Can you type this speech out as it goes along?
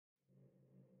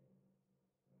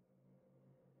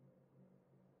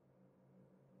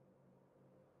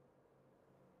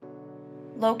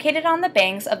Located on the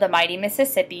banks of the mighty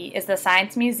Mississippi is the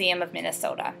Science Museum of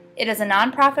Minnesota. It is a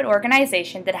nonprofit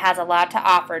organization that has a lot to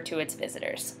offer to its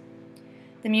visitors.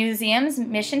 The museum's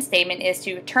mission statement is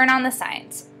to turn on the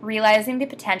science, realizing the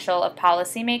potential of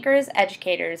policymakers,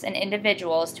 educators, and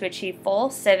individuals to achieve full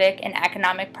civic and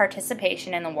economic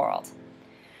participation in the world.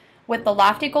 With the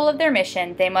lofty goal of their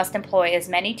mission, they must employ as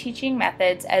many teaching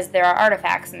methods as there are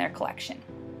artifacts in their collection.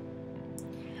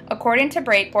 According to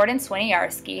Breitbart and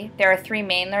Swiniarski, there are three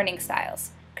main learning styles: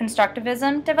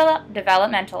 constructivism,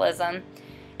 developmentalism,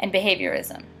 and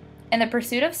behaviorism. In the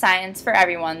pursuit of science for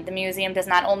everyone, the museum does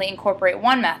not only incorporate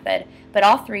one method, but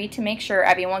all three to make sure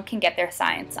everyone can get their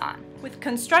science on. With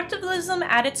constructivism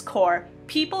at its core,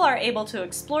 people are able to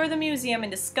explore the museum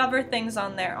and discover things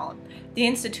on their own. The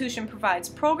institution provides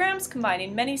programs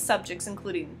combining many subjects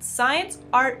including science,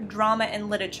 art, drama, and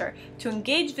literature to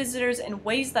engage visitors in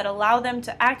ways that allow them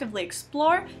to actively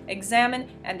explore, examine,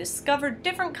 and discover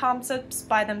different concepts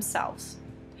by themselves.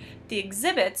 The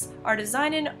exhibits are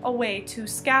designed in a way to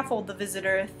scaffold the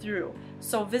visitor through,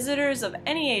 so visitors of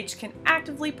any age can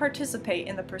actively participate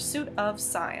in the pursuit of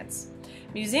science.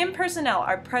 Museum personnel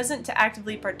are present to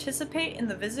actively participate in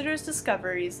the visitors'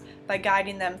 discoveries by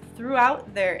guiding them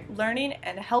throughout their learning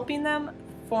and helping them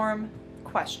form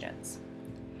questions.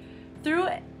 Through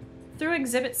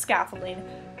exhibit scaffolding,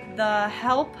 the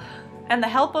help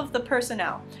of the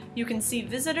personnel, you can see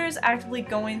visitors actively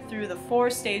going through the 4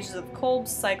 stages of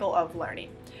Kolb's cycle of learning.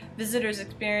 Visitors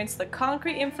experience the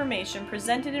concrete information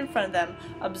presented in front of them,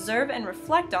 observe and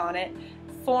reflect on it,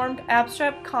 form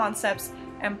abstract concepts,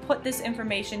 and put this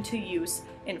information to use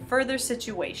in further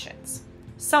situations.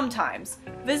 Sometimes,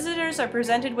 visitors are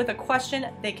presented with a question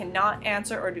they cannot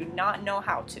answer or do not know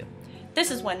how to.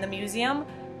 This is when the museum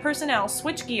personnel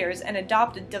switch gears and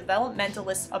adopt a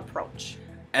developmentalist approach.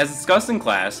 As discussed in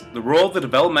class, the role of the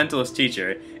developmentalist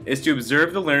teacher is to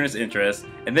observe the learner's interests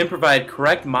and then provide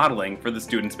correct modeling for the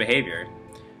student's behavior.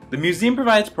 The museum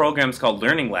provides programs called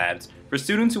learning labs for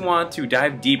students who want to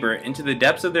dive deeper into the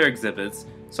depths of their exhibits,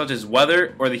 such as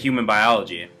weather or the human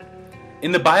biology.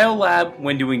 In the bio lab,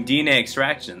 when doing DNA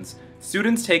extractions,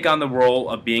 students take on the role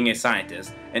of being a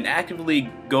scientist and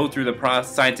actively go through the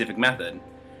scientific method.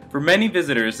 For many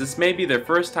visitors, this may be their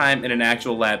first time in an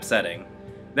actual lab setting.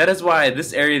 That is why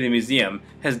this area of the museum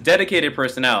has dedicated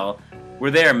personnel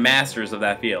where they are masters of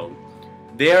that field.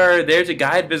 They are there to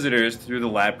guide visitors through the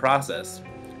lab process.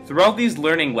 Throughout these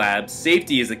learning labs,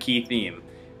 safety is a key theme.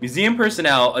 Museum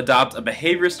personnel adopt a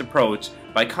behaviorist approach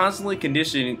by constantly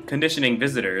conditioning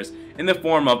visitors in the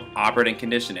form of operant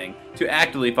conditioning to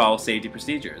actively follow safety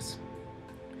procedures.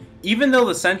 Even though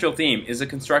the central theme is a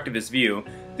constructivist view,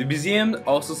 the museum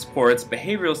also supports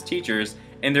behavioralist teachers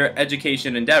in their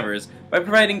education endeavors by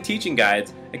providing teaching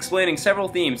guides explaining several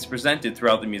themes presented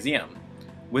throughout the museum.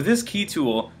 With this key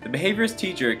tool, the behaviorist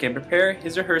teacher can prepare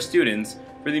his or her students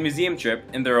for the museum trip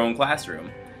in their own classroom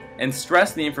and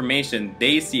stress the information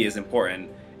they see as important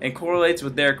and correlates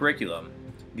with their curriculum.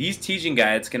 These teaching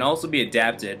guides can also be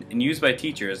adapted and used by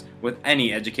teachers with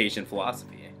any education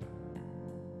philosophy.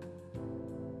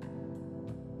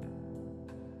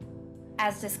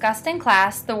 As discussed in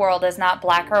class, the world is not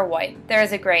black or white. There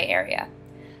is a gray area.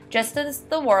 Just as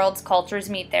the world's cultures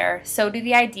meet there, so do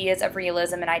the ideas of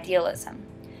realism and idealism.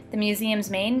 The museum's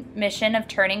main mission of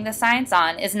turning the science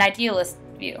on is an idealist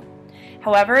view.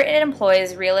 However, it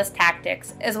employs realist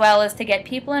tactics, as well as to get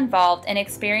people involved and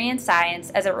experience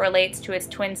science as it relates to its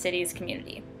Twin Cities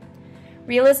community.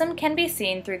 Realism can be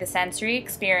seen through the sensory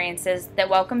experiences that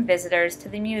welcome visitors to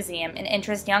the museum and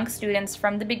interest young students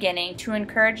from the beginning to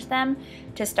encourage them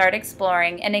to start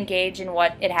exploring and engage in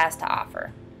what it has to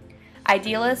offer.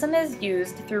 Idealism is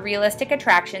used through realistic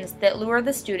attractions that lure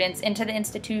the students into the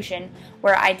institution,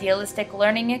 where idealistic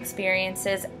learning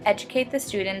experiences educate the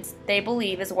students they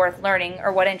believe is worth learning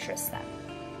or what interests them.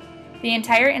 The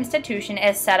entire institution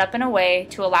is set up in a way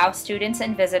to allow students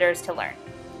and visitors to learn.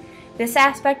 This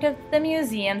aspect of the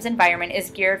museum's environment is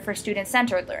geared for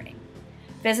student-centered learning.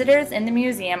 Visitors in the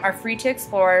museum are free to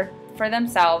explore for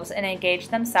themselves and engage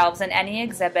themselves in any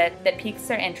exhibit that piques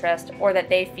their interest or that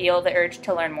they feel the urge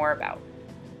to learn more about.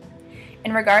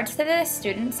 In regards to this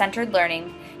student-centered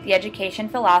learning, the education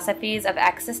philosophies of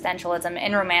existentialism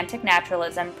and romantic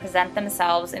naturalism present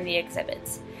themselves in the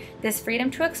exhibits. This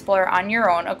freedom to explore on your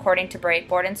own, according to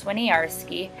Breitbart and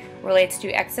Swiniarski, relates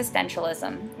to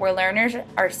existentialism, where learners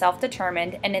are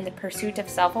self-determined and in the pursuit of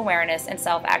self-awareness and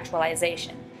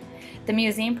self-actualization. The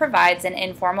museum provides an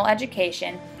informal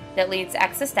education that leads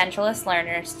existentialist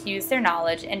learners to use their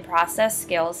knowledge and process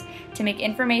skills to make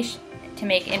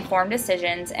informed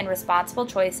decisions and responsible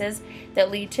choices that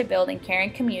lead to building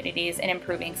caring communities and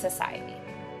improving society.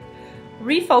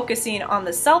 refocusing on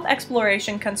the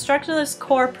self-exploration constructivist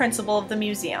core principle of the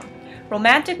museum.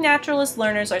 Romantic naturalist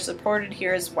learners are supported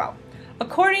here as well.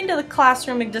 According to the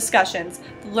classroom discussions,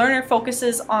 the learner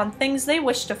focuses on things they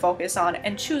wish to focus on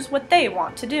and choose what they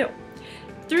want to do.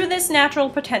 Through this, natural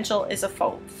potential is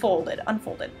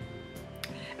unfolded.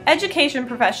 Education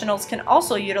professionals can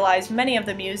also utilize many of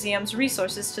the museum's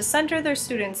resources to center their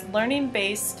students' learning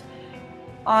based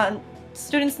on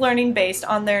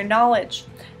their knowledge.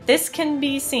 This can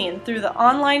be seen through the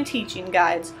online teaching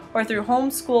guides or through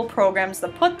homeschool programs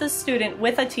that put the student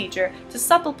with a teacher to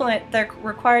supplement their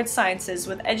required sciences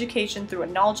with education through a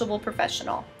knowledgeable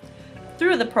professional.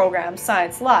 Through the program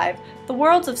Science Live, the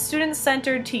worlds of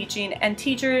student-centered teaching and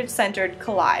teacher-centered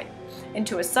collide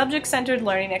into a subject-centered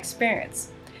learning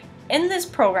experience. In this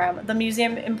program, the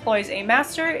museum employs a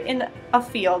master in a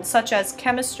field such as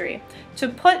chemistry to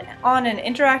put on an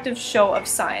interactive show of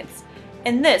science.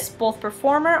 In this, both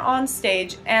performer on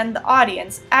stage and the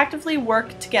audience actively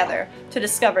work together to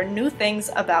discover new things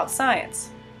about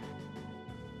science.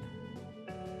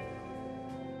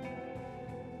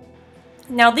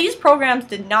 Now, these programs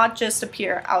did not just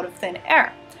appear out of thin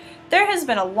air. There has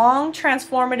been a long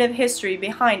transformative history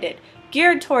behind it,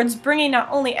 geared towards bringing not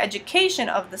only education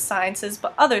of the sciences,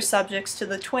 but other subjects to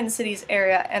the Twin Cities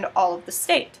area and all of the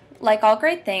state. Like all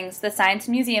great things, the Science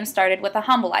Museum started with a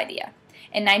humble idea.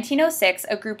 In 1906,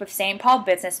 a group of St. Paul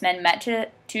businessmen met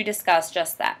to discuss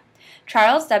just that.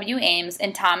 Charles W. Ames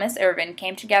and Thomas Irvin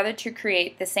came together to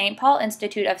create the St. Paul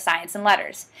Institute of Science and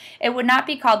Letters. It would not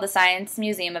be called the Science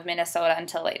Museum of Minnesota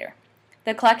until later.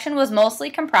 The collection was mostly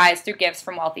comprised through gifts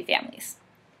from wealthy families.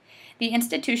 The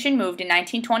institution moved in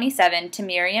 1927 to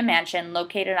Miriam Mansion,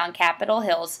 located on Capitol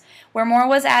Hills, where more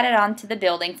was added onto the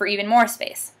building for even more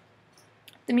space.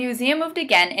 The museum moved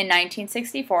again in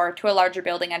 1964 to a larger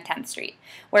building on 10th Street,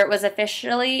 where it was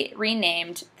officially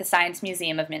renamed the Science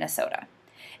Museum of Minnesota.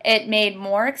 It made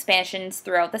more expansions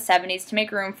throughout the 70s to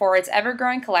make room for its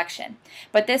ever-growing collection,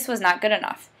 but this was not good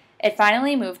enough. It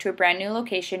finally moved to a brand new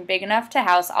location big enough to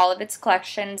house all of its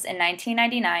collections in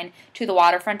 1999 to the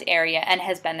waterfront area and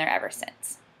has been there ever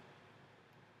since.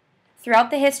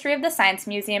 Throughout the history of the Science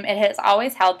Museum, it has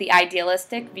always held the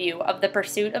idealistic view of the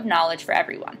pursuit of knowledge for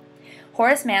everyone.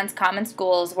 Horace Mann's common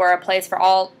schools were a place for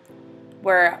all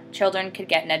where children could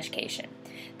get an education.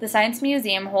 The Science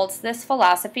Museum holds this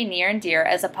philosophy near and dear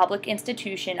as a public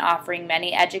institution offering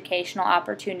many educational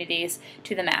opportunities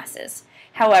to the masses.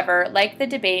 However, like the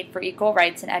debate for equal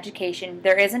rights in education,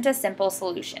 there isn't a simple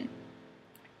solution.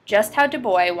 Just how Du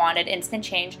Bois wanted instant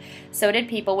change, so did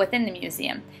people within the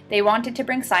museum. They wanted to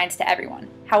bring science to everyone.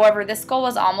 However, this goal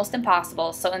was almost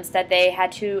impossible, so instead they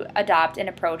had to adopt an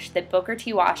approach that Booker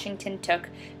T. Washington took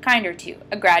kinder to,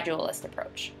 a gradualist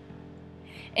approach.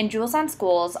 In Jewels on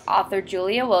Schools, author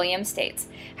Julia Williams states,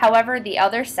 however, the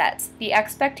other sets, the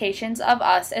expectations of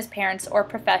us as parents or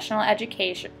professional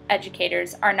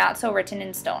educators are not so written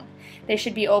in stone. They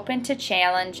should be open to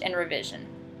challenge and revision.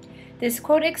 This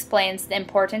quote explains the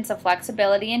importance of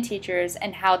flexibility in teachers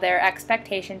and how their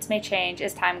expectations may change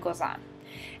as time goes on.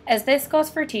 As this goes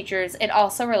for teachers, it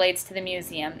also relates to the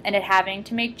museum and it having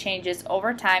to make changes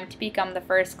over time to become the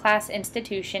first-class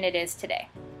institution it is today.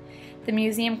 The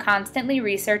museum constantly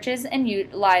researches and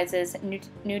utilizes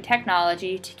new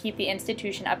technology to keep the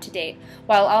institution up to date,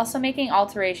 while also making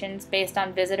alterations based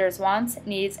on visitors' wants,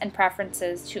 needs, and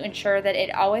preferences to ensure that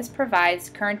it always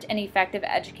provides current and effective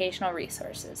educational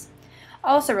resources.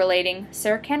 Also relating,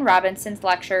 Sir Ken Robinson's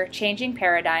lecture, Changing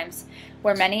Paradigms,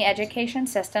 where many education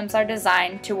systems are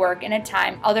designed to work in a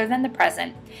time other than the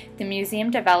present, the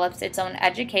museum develops its own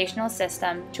educational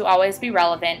system to always be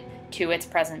relevant to its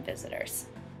present visitors.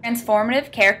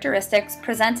 Transformative characteristics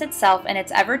presents itself in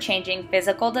its ever-changing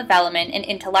physical development and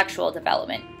intellectual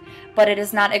development, but it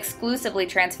is not exclusively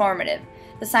transformative.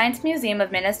 The Science Museum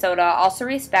of Minnesota also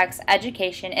respects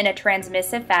education in a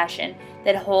transmissive fashion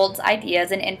that holds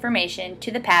ideas and information to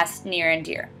the past near and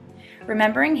dear.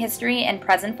 Remembering history and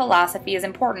present philosophy is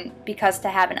important because to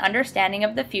have an understanding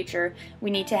of the future,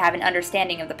 we need to have an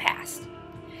understanding of the past.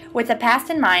 With the past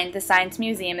in mind, the Science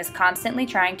Museum is constantly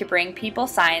trying to bring people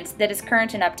science that is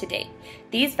current and up to date.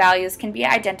 These values can be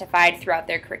identified throughout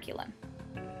their curriculum.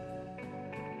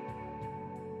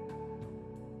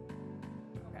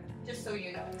 Okay, just so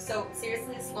you know. So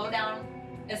seriously, slow down.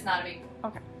 It's not a big deal.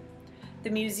 Okay. The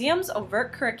museum's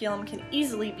overt curriculum can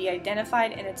easily be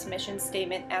identified in its mission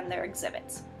statement and their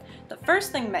exhibits. The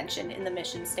first thing mentioned in the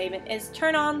mission statement is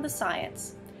turn on the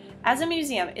science. As a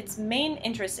museum, its main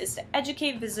interest is to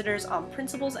educate visitors on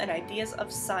principles and ideas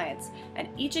of science, and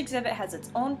each exhibit has its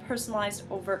own personalized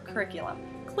overt curriculum.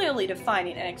 clearly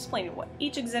defining and explaining what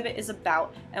each exhibit is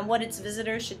about and what its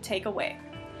visitors should take away.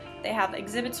 They have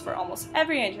exhibits for almost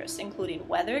every interest, including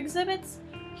weather exhibits,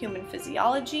 human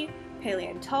physiology,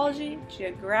 paleontology,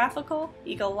 geographical,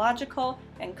 ecological,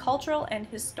 and cultural and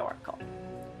historical.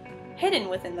 Hidden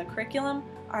within the curriculum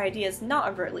are ideas not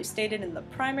overtly stated in the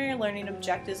primary learning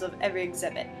objectives of every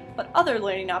exhibit, but other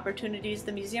learning opportunities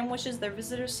the museum wishes their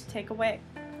visitors to take away.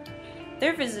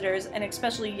 Their visitors, and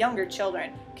especially younger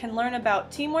children, can learn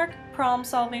about teamwork, problem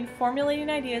solving, formulating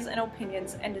ideas and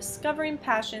opinions, and discovering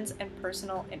passions and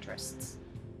personal interests.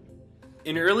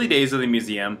 In early days of the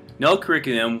museum, null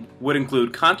curriculum would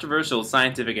include controversial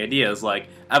scientific ideas like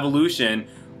evolution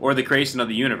or the creation of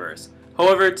the universe.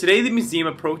 However, today the museum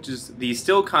approaches these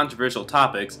still controversial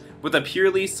topics with a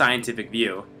purely scientific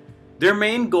view. Their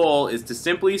main goal is to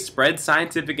simply spread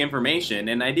scientific information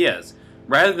and ideas,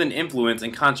 rather than influence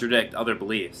and contradict other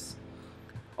beliefs.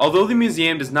 Although the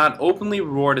museum does not openly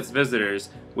reward its visitors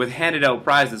with handed out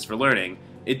prizes for learning,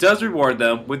 it does reward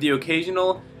them with the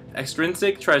occasional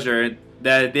extrinsic treasure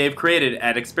that they have created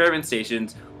at experiment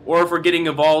stations or for getting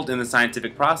involved in the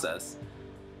scientific process.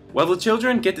 While the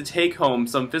children get to take home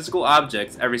some physical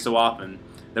objects every so often,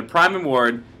 the prime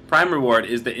reward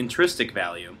is the intrinsic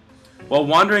value. While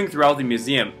wandering throughout the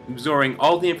museum, absorbing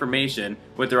all the information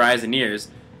with their eyes and ears,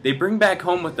 they bring back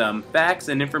home with them facts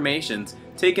and information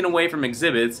taken away from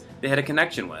exhibits they had a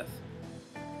connection with.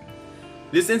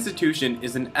 This institution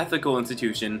is an ethical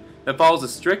institution that follows a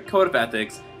strict code of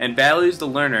ethics and values the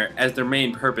learner as their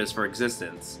main purpose for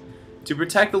existence. To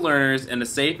protect the learners in a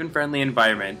safe and friendly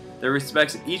environment that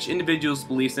respects each individual's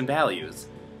beliefs and values.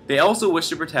 They also wish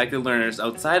to protect the learners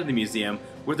outside of the museum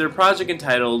with their project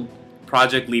entitled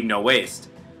Project Leave No Waste,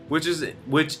 which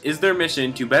is their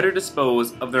mission to better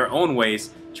dispose of their own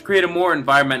waste to create a more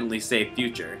environmentally safe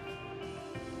future.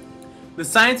 The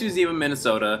Science Museum of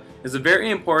Minnesota is a very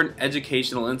important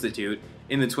educational institute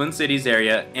in the Twin Cities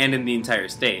area and in the entire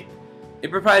state.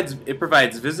 It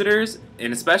provides visitors,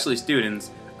 and especially students,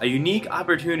 a unique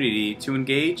opportunity to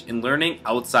engage in learning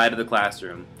outside of the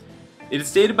classroom. It is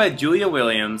stated by Julia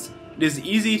Williams, "It is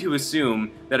easy to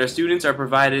assume that our students are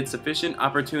provided sufficient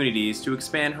opportunities to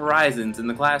expand horizons in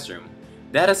the classroom.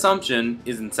 That assumption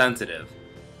is insensitive."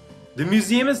 The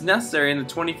museum is necessary in the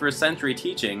 21st century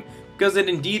teaching because it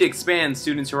indeed expands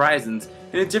students' horizons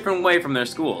in a different way from their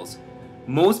schools.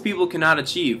 Most people cannot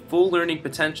achieve full learning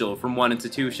potential from one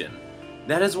institution.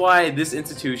 That is why this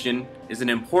institution is an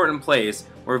important place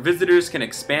where visitors can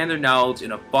expand their knowledge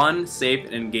in a fun, safe,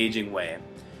 and engaging way.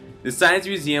 The Science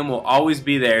Museum will always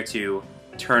be there to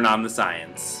turn on the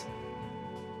science.